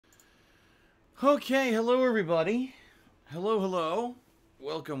Okay, hello everybody. Hello.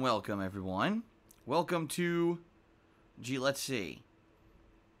 Welcome everyone. Welcome to, let's see.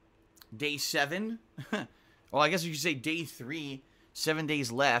 Day 7. Well, I guess you could say day 3. 7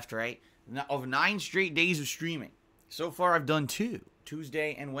 days left, right? Of 9 straight days of streaming. So far I've done 2.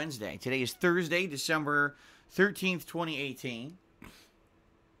 Tuesday and Wednesday. Today is Thursday, December 13th, 2018.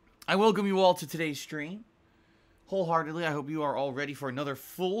 I welcome you all to today's stream. Wholeheartedly, I hope you are all ready for another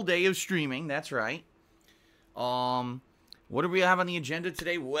full day of streaming. That's right. What do we have on the agenda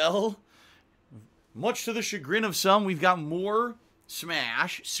today? Well, much to the chagrin of some, we've got more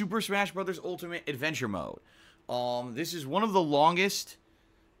Smash, Super Smash Bros. Ultimate Adventure Mode. This is one of the longest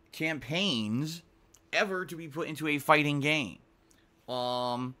campaigns ever to be put into a fighting game.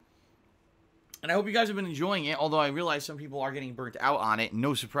 And I hope you guys have been enjoying it, although I realize some people are getting burnt out on it.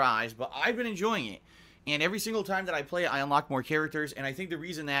 No surprise, but I've been enjoying it. And every single time that I play it, I unlock more characters. And I think the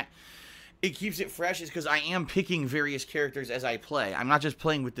reason that it keeps it fresh is because I am picking various characters as I play. I'm not just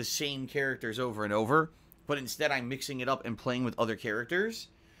playing with the same characters over and over, but instead I'm mixing it up and playing with other characters.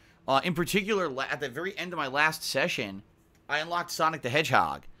 In particular, at the very end of my last session, I unlocked Sonic the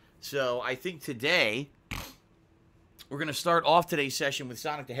Hedgehog. So I think today, we're going to start off today's session with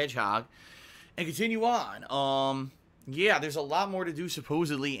Sonic the Hedgehog and continue on. Yeah, there's a lot more to do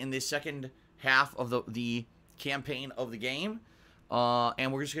supposedly in this second half of the campaign of the game,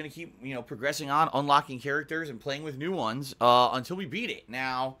 and we're just going to keep, progressing on, unlocking characters and playing with new ones until we beat it.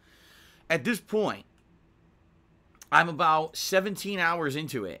 Now, at this point, I'm about 17 hours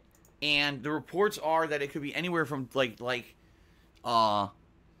into it, and the reports are that it could be anywhere from like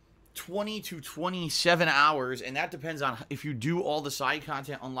 20 to 27 hours, and that depends on if you do all the side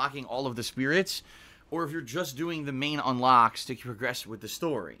content, unlocking all of the spirits, or if you're just doing the main unlocks to progress with the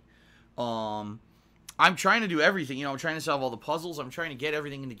story. I'm trying to do everything, I'm trying to solve all the puzzles. I'm trying to get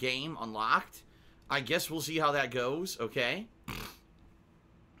everything in the game unlocked. I guess we'll see how that goes, okay?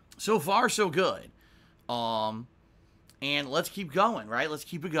 So far, so good. And let's keep going, right? Let's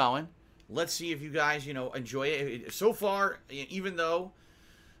keep it going. Let's see if you guys, enjoy it. So far, even though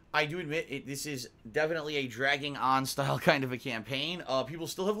I do admit this is definitely a dragging on style kind of a campaign, people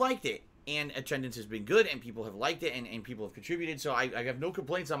still have liked it. And attendance has been good, and people have liked it, and people have contributed. So I have no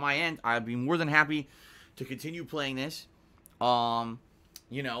complaints on my end. I'd be more than happy to continue playing this, until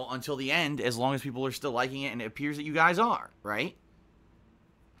the end, as long as people are still liking it, and it appears that you guys are, right?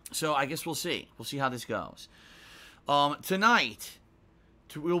 So I guess we'll see. We'll see how this goes. Tonight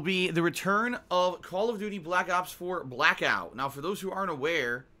will be the return of Call of Duty Black Ops 4 Blackout. Now, for those who aren't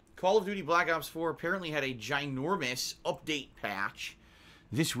aware, Call of Duty Black Ops 4 apparently had a ginormous update patch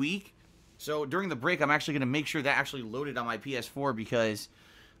this week. So during the break, I'm actually going to make sure that actually loaded on my PS4 because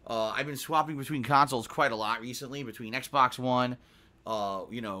I've been swapping between consoles quite a lot recently, between Xbox One,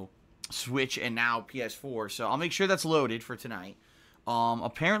 Switch, and now PS4. So I'll make sure that's loaded for tonight.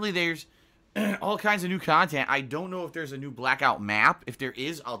 Apparently there's all kinds of new content. I don't know if there's a new Blackout map. If there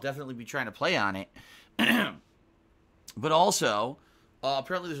is, I'll definitely be trying to play on it. But also,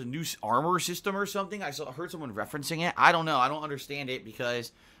 apparently there's a new armor system or something. I heard someone referencing it. I don't know. I don't understand it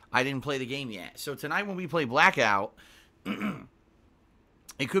because I didn't play the game yet. So tonight when we play Blackout,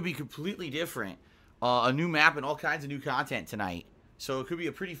 it could be completely different. A new map and all kinds of new content tonight. So it could be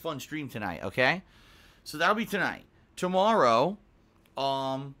a pretty fun stream tonight, okay? So that'll be tonight. Tomorrow,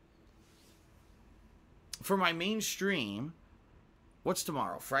 for my main stream, what's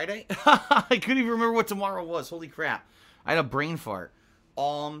tomorrow? Friday? I couldn't even remember what tomorrow was. Holy crap. I had a brain fart.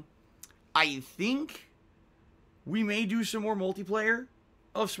 I think we may do some more multiplayer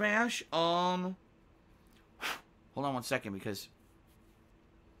of Smash. Hold on one second because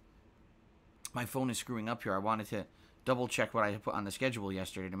my phone is screwing up here. I wanted to double check what I put on the schedule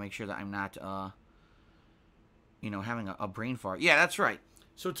yesterday to make sure that I'm not, having a brain fart. Yeah, that's right.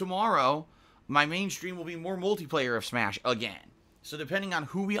 So tomorrow, my main stream will be more multiplayer of Smash again. So depending on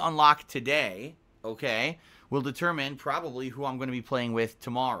who we unlock today, okay, will determine probably who I'm going to be playing with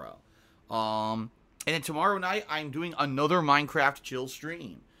tomorrow. And then tomorrow night, I'm doing another Minecraft chill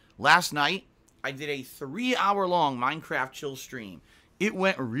stream. Last night, I did a 3-hour-long Minecraft chill stream. It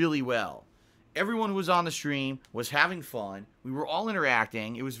went really well. Everyone who was on the stream was having fun. We were all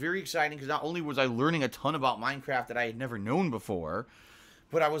interacting. It was very exciting because not only was I learning a ton about Minecraft that I had never known before,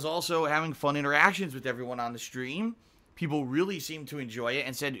 but I was also having fun interactions with everyone on the stream. People really seemed to enjoy it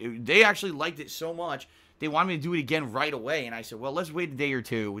and said they actually liked it so much they wanted me to do it again right away. And I said, well, let's wait a day or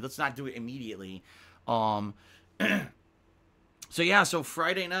two. Let's not do it immediately. So yeah, so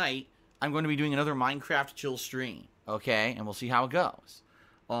Friday night, I'm going to be doing another Minecraft chill stream, okay? And we'll see how it goes.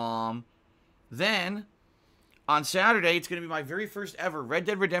 Then, on Saturday, it's going to be my very first ever Red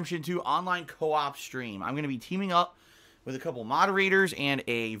Dead Redemption 2 online co-op stream. I'm going to be teaming up with a couple moderators and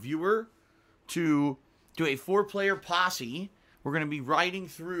a viewer to do a 4-player posse. We're going to be riding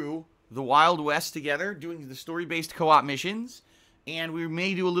through the Wild West together, doing the story-based co-op missions, and we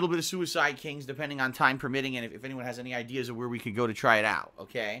may do a little bit of Suicide Kings, depending on time permitting, and if anyone has any ideas of where we could go to try it out,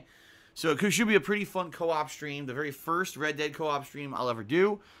 okay? So it should be a pretty fun co-op stream, the very first Red Dead co-op stream I'll ever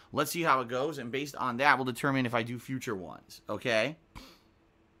do. Let's see how it goes, and based on that, we'll determine if I do future ones, okay?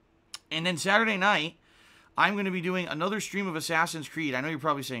 And then Saturday night, I'm going to be doing another stream of Assassin's Creed. I know you're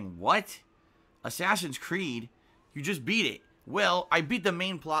probably saying, what? Assassin's Creed? You just beat it. Well, I beat the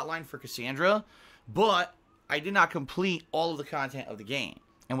main plotline for Cassandra, but I did not complete all of the content of the game.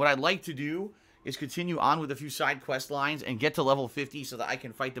 And what I'd like to do is continue on with a few side quest lines and get to level 50 so that I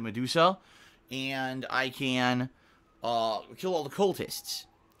can fight the Medusa and I can kill all the cultists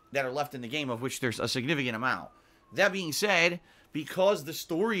that are left in the game, of which there's a significant amount. That being said, because the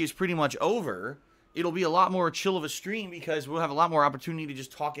story is pretty much over, it'll be a lot more chill of a stream because we'll have a lot more opportunity to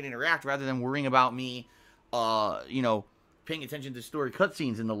just talk and interact rather than worrying about me, you know, paying attention to story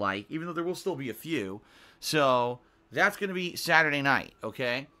cutscenes and the like, even though there will still be a few. So that's going to be Saturday night,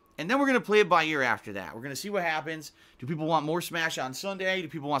 okay? And then we're going to play it by ear after that. We're going to see what happens. Do people want more Smash on Sunday? Do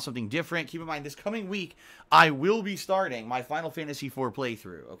people want something different? Keep in mind, this coming week, I will be starting my Final Fantasy IV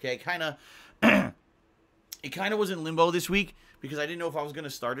playthrough, okay? It kind of was in limbo this week because I didn't know if I was going to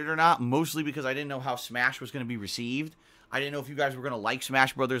start it or not, mostly because I didn't know how Smash was going to be received. I didn't know if you guys were going to like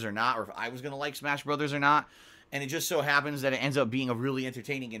Smash Brothers or not, or if I was going to like Smash Brothers or not. And it just so happens that it ends up being a really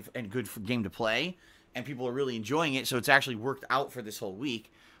entertaining and good game to play, and people are really enjoying it, so it's actually worked out for this whole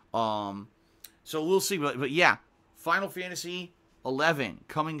week. So we'll see, but yeah, Final Fantasy 11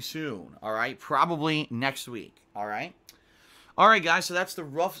 coming soon, all right? Probably next week, all right? All right, guys, so that's the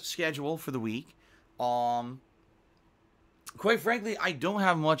rough schedule for the week. Quite frankly, I don't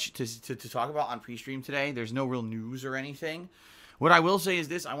have much to talk about on pre-stream today. There's no real news or anything. What I will say is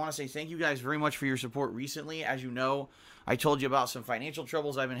this. I want to say thank you guys very much for your support recently. As you know, I told you about some financial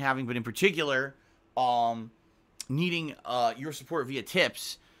troubles I've been having, but in particular, needing your support via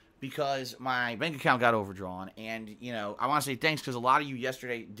tips because my bank account got overdrawn. And, you know, I want to say thanks because a lot of you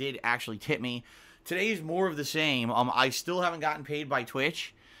yesterday did actually tip me. Today is more of the same. I still haven't gotten paid by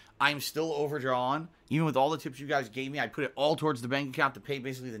Twitch. I'm still overdrawn. Even with all the tips you guys gave me, I put it all towards the bank account to pay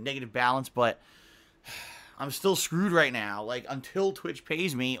basically the negative balance, but I'm still screwed right now, like, until Twitch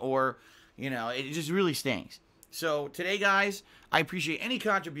pays me, or, you know, it just really stinks. So, today, guys, I appreciate any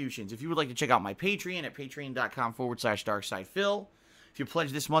contributions. If you would like to check out my Patreon at patreon.com/darksidephil. If you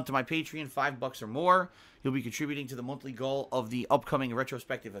pledge this month to my Patreon, $5 or more, you'll be contributing to the monthly goal of the upcoming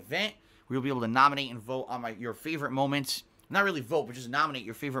retrospective event, where you'll be able to nominate and vote on your favorite moments. Not really vote, but just nominate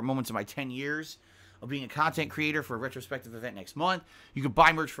your favorite moments of my 10 years of being a content creator for a retrospective event next month. You can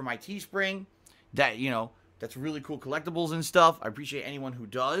buy merch for my Teespring. That, you know, that's really cool collectibles and stuff. I appreciate anyone who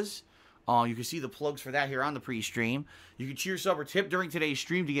does. You can see the plugs for that here on the pre-stream. You can cheer, sub, or tip during today's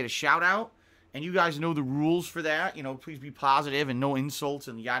stream to get a shout-out. And you guys know the rules for that. You know, please be positive and no insults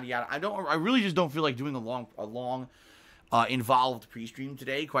and yada yada. I really just don't feel like doing a long involved pre-stream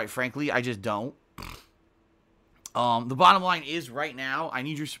today. Quite frankly, I just don't. The bottom line is right now, I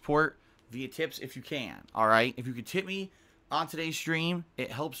need your support via tips if you can. All right, if you could tip me on today's stream,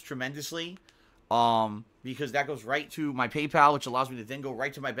 it helps tremendously. Because that goes right to my PayPal, which allows me to then go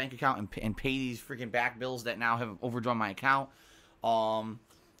right to my bank account and pay these freaking back bills that now have overdrawn my account.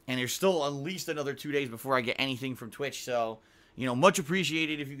 And there's still at least another 2 days before I get anything from Twitch. So, you know, much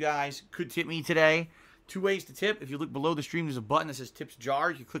appreciated if you guys could tip me today. 2 ways to tip. If you look below the stream, there's a button that says Tips Jar.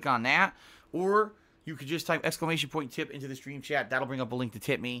 You can click on that. Or you could just type !tip into the stream chat. That'll bring up a link to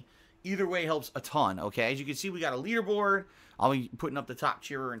tip me. Either way helps a ton, okay? As you can see, we got a leaderboard. I'll be putting up the top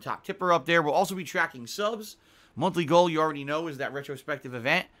cheerer and top tipper up there. We'll also be tracking subs. Monthly goal, you already know, is that retrospective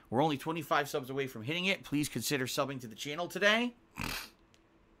event. We're only 25 subs away from hitting it. Please consider subbing to the channel today.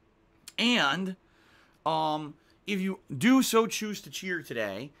 And if you do so choose to cheer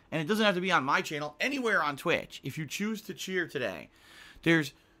today, and it doesn't have to be on my channel, anywhere on Twitch, if you choose to cheer today,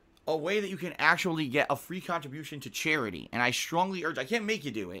 there's a way that you can actually get a free contribution to charity. And I strongly urge, I can't make you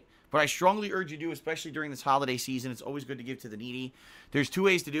do it, but I strongly urge you to, especially during this holiday season. It's always good to give to the needy. There's 2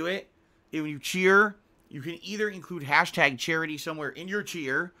 ways to do it. When you cheer, you can either include hashtag charity somewhere in your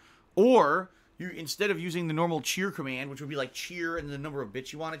cheer, or you, instead of using the normal cheer command, which would be like cheer and the number of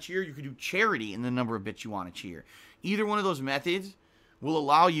bits you want to cheer, you could do charity and the number of bits you want to cheer. Either one of those methods will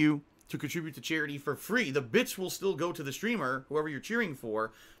allow you to contribute to charity for free. The bits will still go to the streamer, whoever you're cheering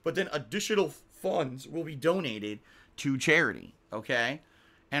for, but then additional funds will be donated to charity, okay?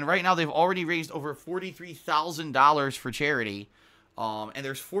 And right now they've already raised over $43,000 for charity. And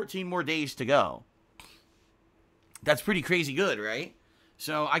there's 14 more days to go. That's pretty crazy good, right?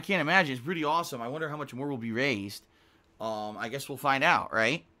 So I can't imagine. It's pretty awesome. I wonder how much more will be raised. I guess we'll find out,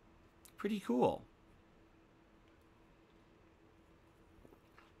 right? Pretty cool.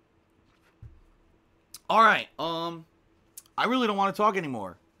 All right. I really don't want to talk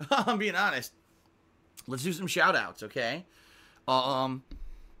anymore. I'm being honest. Let's do some shout outs, okay?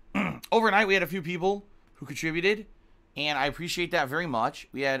 Overnight we had a few people who contributed, and I appreciate that very much.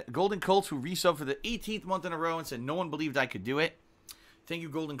 We had Golden Colts who resubbed for the 18th month in a row and said no one believed I could do it. Thank you,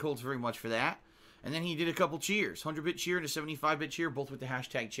 Golden Colts, very much for that. And then he did a couple cheers. 100-bit cheer and a 75-bit cheer, both with the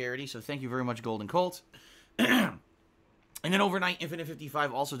hashtag charity. So thank you very much, Golden Colts. And then overnight, Infinite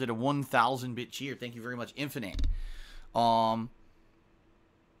 55 also did a 1,000-bit cheer. Thank you very much, Infinite.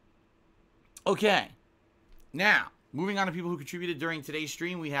 Okay. Now, moving on to people who contributed during today's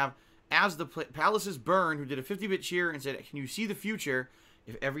stream, we have As the Palaces Burn, who did a 50-bit cheer and said, can you see the future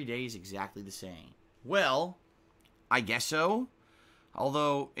if every day is exactly the same? Well, I guess so.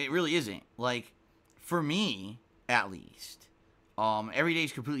 Although, it really isn't. Like, for me, at least, every day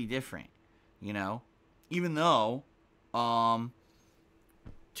is completely different, you know? Even though,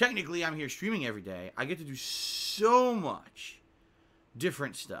 technically I'm here streaming every day, I get to do so much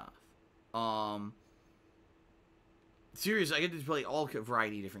different stuff. Seriously, I get to play all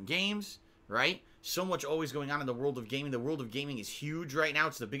variety of different games, right? So much always going on in the world of gaming. The world of gaming is huge right now.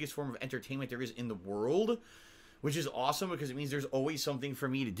 It's the biggest form of entertainment there is in the world, which is awesome because it means there's always something for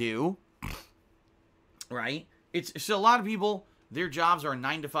me to do, right? So a lot of people, their jobs are a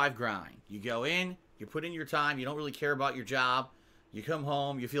 9-to-5 grind. You go in, you put in your time, you don't really care about your job, you come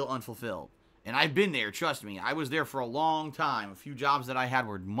home, you feel unfulfilled. And I've been there, trust me. I was there for a long time. A few jobs that I had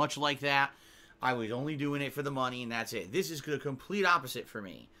were much like that. I was only doing it for the money, and that's it. This is the complete opposite for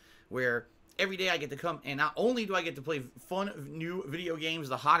me, where every day I get to come, and not only do I get to play fun, new video games,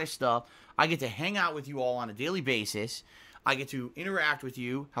 the hottest stuff, I get to hang out with you all on a daily basis. I get to interact with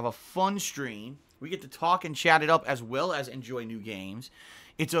you, have a fun stream. We get to talk and chat it up as well as enjoy new games.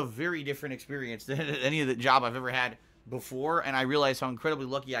 It's a very different experience than any of the job I've ever had before, and I realize how incredibly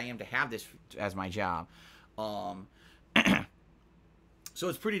lucky I am to have this as my job. So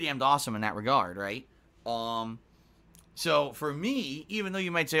it's pretty damned awesome in that regard, right? So for me, even though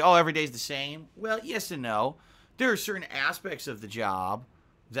you might say, oh, every day's the same, well, yes and no. There are certain aspects of the job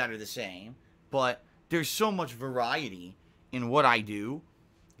that are the same, but there's so much variety in what I do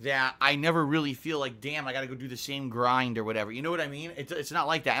that I never really feel like, damn, I got to go do the same grind or whatever. You know what I mean? It's not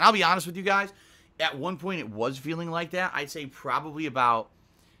like that. And I'll be honest with you guys, at one point it was feeling like that. I'd say probably about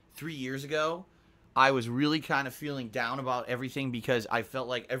 3 years ago, I was really kind of feeling down about everything because I felt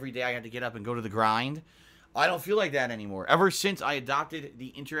like every day I had to get up and go to the grind. I don't feel like that anymore. Ever since I adopted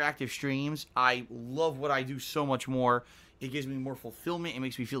the interactive streams, I love what I do so much more. It gives me more fulfillment. It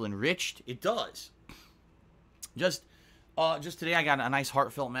makes me feel enriched. It does. Just today I got a nice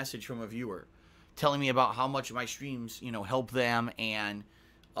heartfelt message from a viewer telling me about how much my streams, help them, and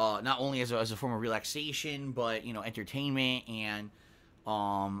not only as a form of relaxation, but, entertainment. And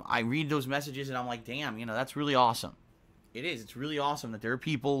I read those messages and I'm like, damn, that's really awesome. It is. It's really awesome that there are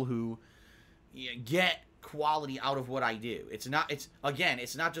people who get quality out of what I do. It's not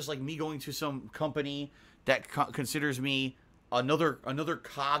just like me going to some company that considers me another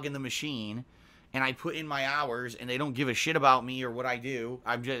cog in the machine, and I put in my hours and they don't give a shit about me or what I do.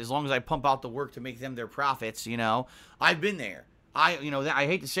 I'm just, as long as I pump out the work to make them their profits, I've been there. I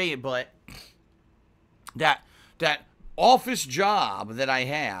hate to say it, but that office job that I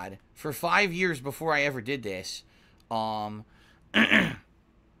had for 5 years before I ever did this,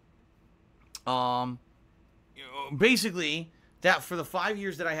 basically, that for the 5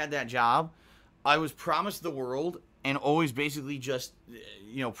 years that I had that job, I was promised the world and always basically just,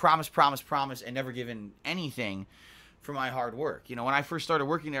 promise, and never given anything for my hard work. When I first started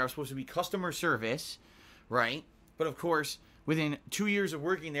working there, I was supposed to be customer service, right? But of course, within 2 years of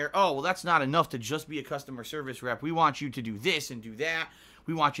working there, oh, well, that's not enough to just be a customer service rep. We want you to do this and do that.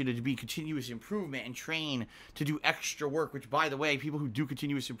 We want you to be continuous improvement and train to do extra work, which, by the way, people who do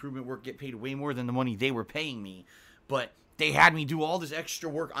continuous improvement work get paid way more than the money they were paying me. But they had me do all this extra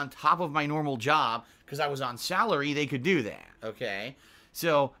work on top of my normal job because I was on salary. They could do that, okay?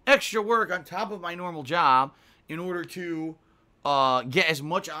 So extra work on top of my normal job in order to get as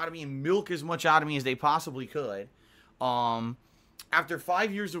much out of me and milk as much out of me as they possibly could. After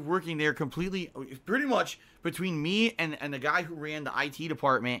 5 years of working there, pretty much between me and the guy who ran the IT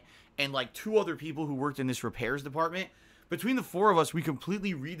department and like 2 other people who worked in this repairs department, between the four of us, we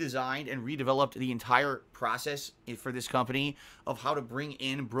completely redesigned and redeveloped the entire process for this company of how to bring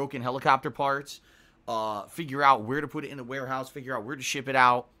in broken helicopter parts, figure out where to put it in the warehouse, figure out where to ship it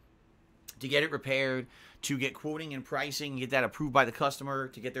out, to get it repaired, to get quoting and pricing, get that approved by the customer,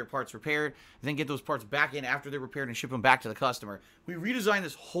 to get their parts repaired, then get those parts back in after they're repaired and ship them back to the customer. We redesigned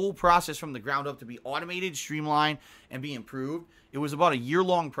this whole process from the ground up to be automated, streamlined, and be improved. It was about a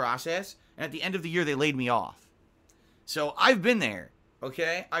year-long process, and at the end of the year, they laid me off. So I've been there,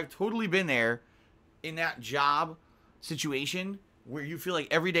 okay? I've totally been there in that job situation where you feel like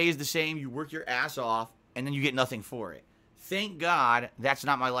every day is the same, you work your ass off, and then you get nothing for it. Thank God that's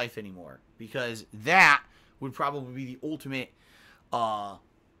not my life anymore, because that would probably be the ultimate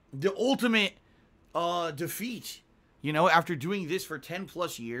defeat, you know, after doing this for 10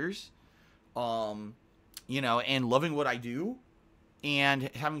 plus years, you know, and loving what I do and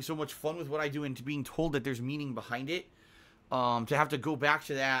having so much fun with what I do and to being told that there's meaning behind it, to have to go back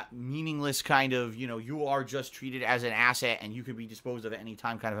to that meaningless kind of, you know, you are just treated as an asset and you can be disposed of at any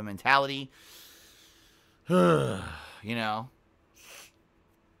time kind of a mentality. You know,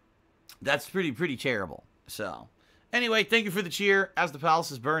 that's pretty terrible. So, anyway, thank you for the cheer. As the palace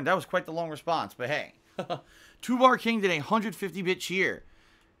is burned, that was quite the long response, but hey. 2-Bar King did a 150-bit cheer.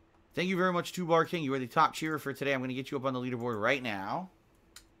 Thank you very much, 2-Bar King. You are the top cheerer for today. I'm going to get you up on the leaderboard right now.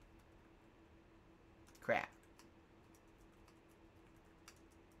 Crap.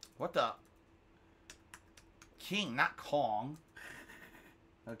 What the? King, not Kong.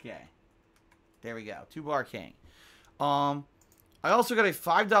 Okay. There we go. 2-Bar King. I also got a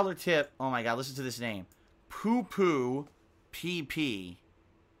 $5 tip. Oh my God, listen to this name. Poo Poo PP.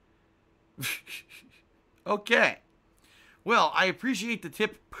 Okay. Well, I appreciate the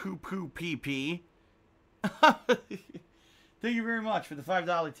tip, Poo Poo PP. Thank you very much for the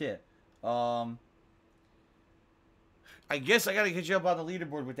 $5 tip. I guess I gotta get you up on the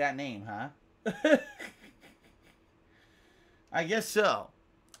leaderboard with that name, huh? I guess so.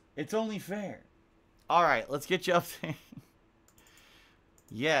 It's only fair. Alright, let's get you up there.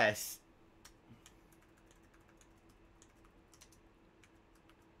 Yes.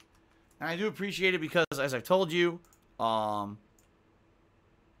 And I do appreciate it because, as I've told you, you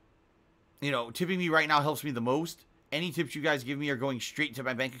know, tipping me right now helps me the most. Any tips you guys give me are going straight to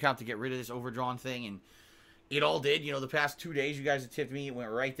my bank account to get rid of this overdrawn thing, and it all did. You know, the past 2 days you guys have tipped me. It went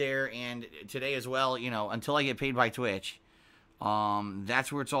right there, and today as well, you know, until I get paid by Twitch.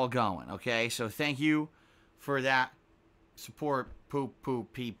 That's where it's all going, okay? So thank you for that support, Poo Poo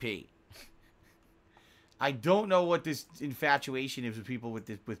PP. I don't know what this infatuation is with people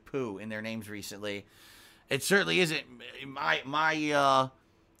with poo in their names recently. It certainly isn't my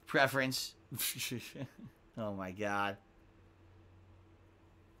preference. Oh my God.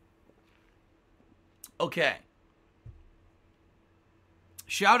 Okay.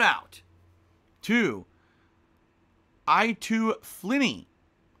 Shout out to I2 Flinny,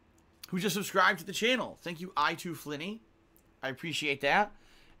 who just subscribed to the channel. Thank you, I2 Flinny. I appreciate that.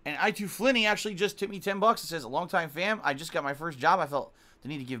 And I2 Flinny actually just tipped me $10. It says, a longtime fam. I just got my first job. I felt the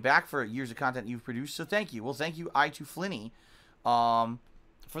need to give back for years of content you've produced. So thank you. Well, thank you, I2 Flinny,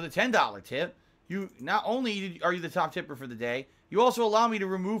 for the $10 tip. You not only are you the top tipper for the day, you also allow me to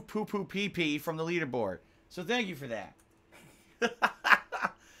remove Poo Poo PP from the leaderboard. So thank you for that.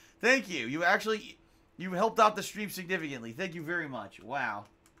 Thank you. You helped out the stream significantly. Thank you very much. Wow.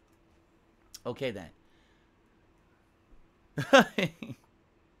 Okay, then.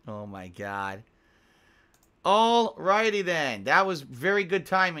 Oh, my God. Alrighty, then. That was very good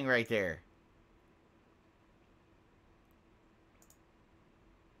timing right there.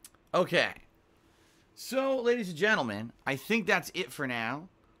 Okay. So, ladies and gentlemen, I think that's it for now.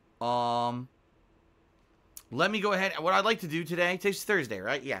 Let me go ahead. What I'd like to do today, today's Thursday,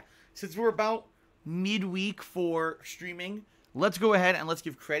 right? Yeah. Since we're about midweek for streaming, let's go ahead and let's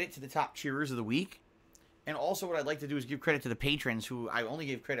give credit to the top cheerers of the week. And also what I'd like to do is give credit to the patrons, who I only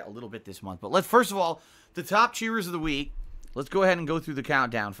gave credit a little bit this month. But let's, first of all, the top cheerers of the week, let's go ahead and go through the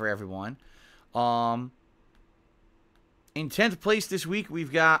countdown for everyone. In 10th place this week,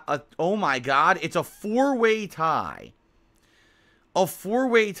 we've got a, oh my God, it's a four-way tie. A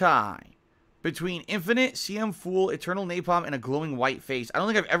four-way tie between Infinite, CM Fool, Eternal Napalm, and a Glowing White Face. I don't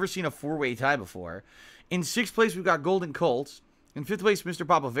think I've ever seen a four-way tie before. In 6th place, we've got Golden Colts. In 5th place, Mr.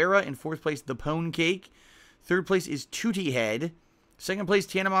 Papavera. In 4th place, The Pone Cake. 3rd place is Tootie Head. 2nd place,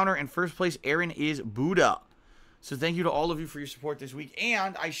 Tanamounder. And 1st place, Aaron is Buddha. So thank you to all of you for your support this week.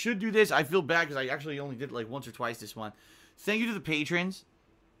 And I should do this. I feel bad because I actually only did it like once or twice this month. Thank you to the patrons.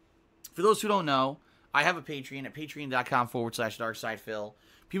 For those who don't know, I have a Patreon at patreon.com/darksidefil.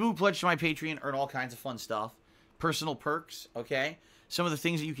 People who pledge to my Patreon earn all kinds of fun stuff. personal perks, okay? Some of the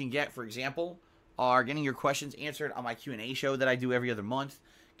things that you can get, for example, are getting your questions answered on my Q&A show that I do every other month,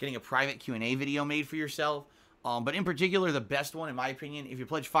 getting a private Q&A video made for yourself. But in particular, the best one, in my opinion, if you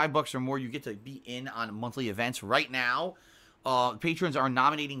pledge $5 or more, you get to be in on monthly events. Right now, patrons are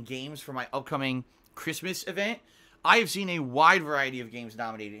nominating games for my upcoming Christmas event. I have seen a wide variety of games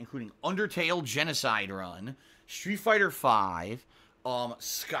nominated, including Undertale Genocide Run, Street Fighter V,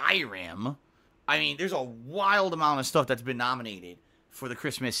 Skyrim. I mean, there's a wild amount of stuff that's been nominated for the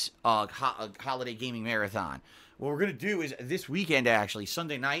Christmas holiday gaming marathon. What we're going to do is this weekend, actually,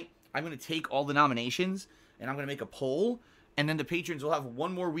 Sunday night, I'm going to take all the nominations and I'm going to make a poll, and then the patrons will have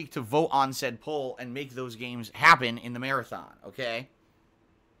one more week to vote on said poll and make those games happen in the marathon, okay?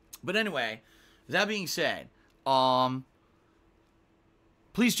 But anyway, that being said,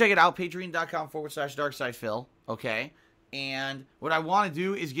 please check it out, patreon.com/DarkSidePhil, okay? And what I want to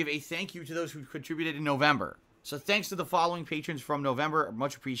do is give a thank you to those who contributed in November. So thanks to the following patrons from November,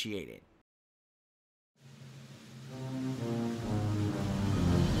 much appreciated.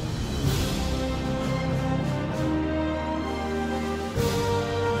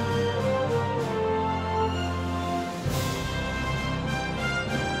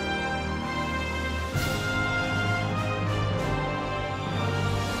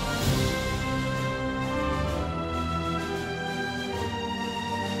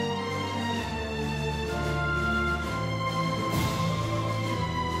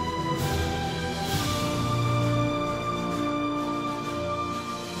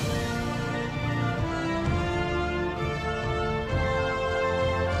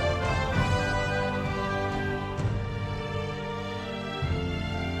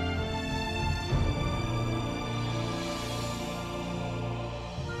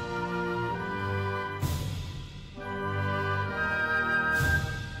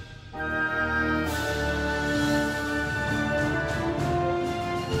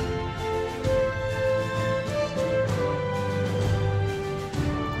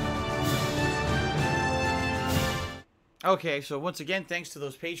 Okay, so once again, thanks to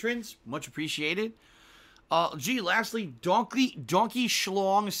those patrons. Much appreciated. Lastly, Donkey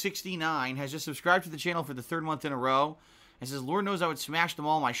Schlong 69 has just subscribed to the channel for the 3rd month in a row and says, Lord knows I would smash them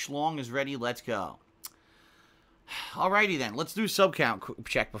all. My Schlong is ready. Let's go. Alrighty then. Let's do a sub count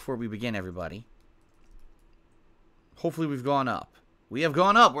check before we begin, everybody. Hopefully we've gone up. We have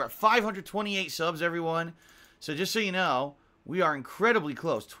gone up. We're at 528 subs, everyone. So just so you know, we are incredibly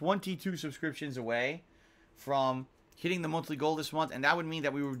close. 22 subscriptions away from hitting the monthly goal this month, and that would mean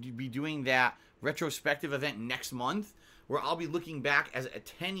that we would be doing that retrospective event next month, where I'll be looking back as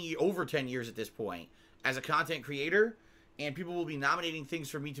over 10 years at this point as a content creator, and people will be nominating things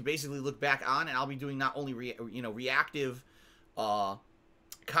for me to basically look back on, and I'll be doing not only reactive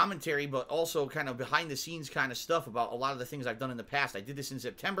commentary, but also kind of behind the scenes kind of stuff about a lot of the things I've done in the past. I did this in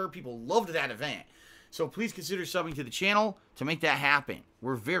September. People loved that event. So please consider subbing to the channel to make that happen.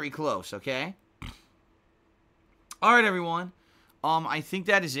 We're very close, okay? All right, everyone. I think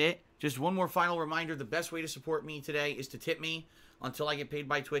that is it. Just one more final reminder. The best way to support me today is to tip me until I get paid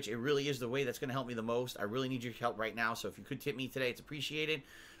by Twitch. It really is the way that's going to help me the most. I really need your help right now, so if you could tip me today, it's appreciated.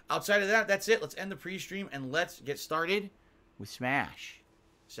 Outside of that, that's it. Let's end the pre-stream, and let's get started with Smash.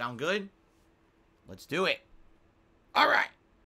 Sound good? Let's do it. All right.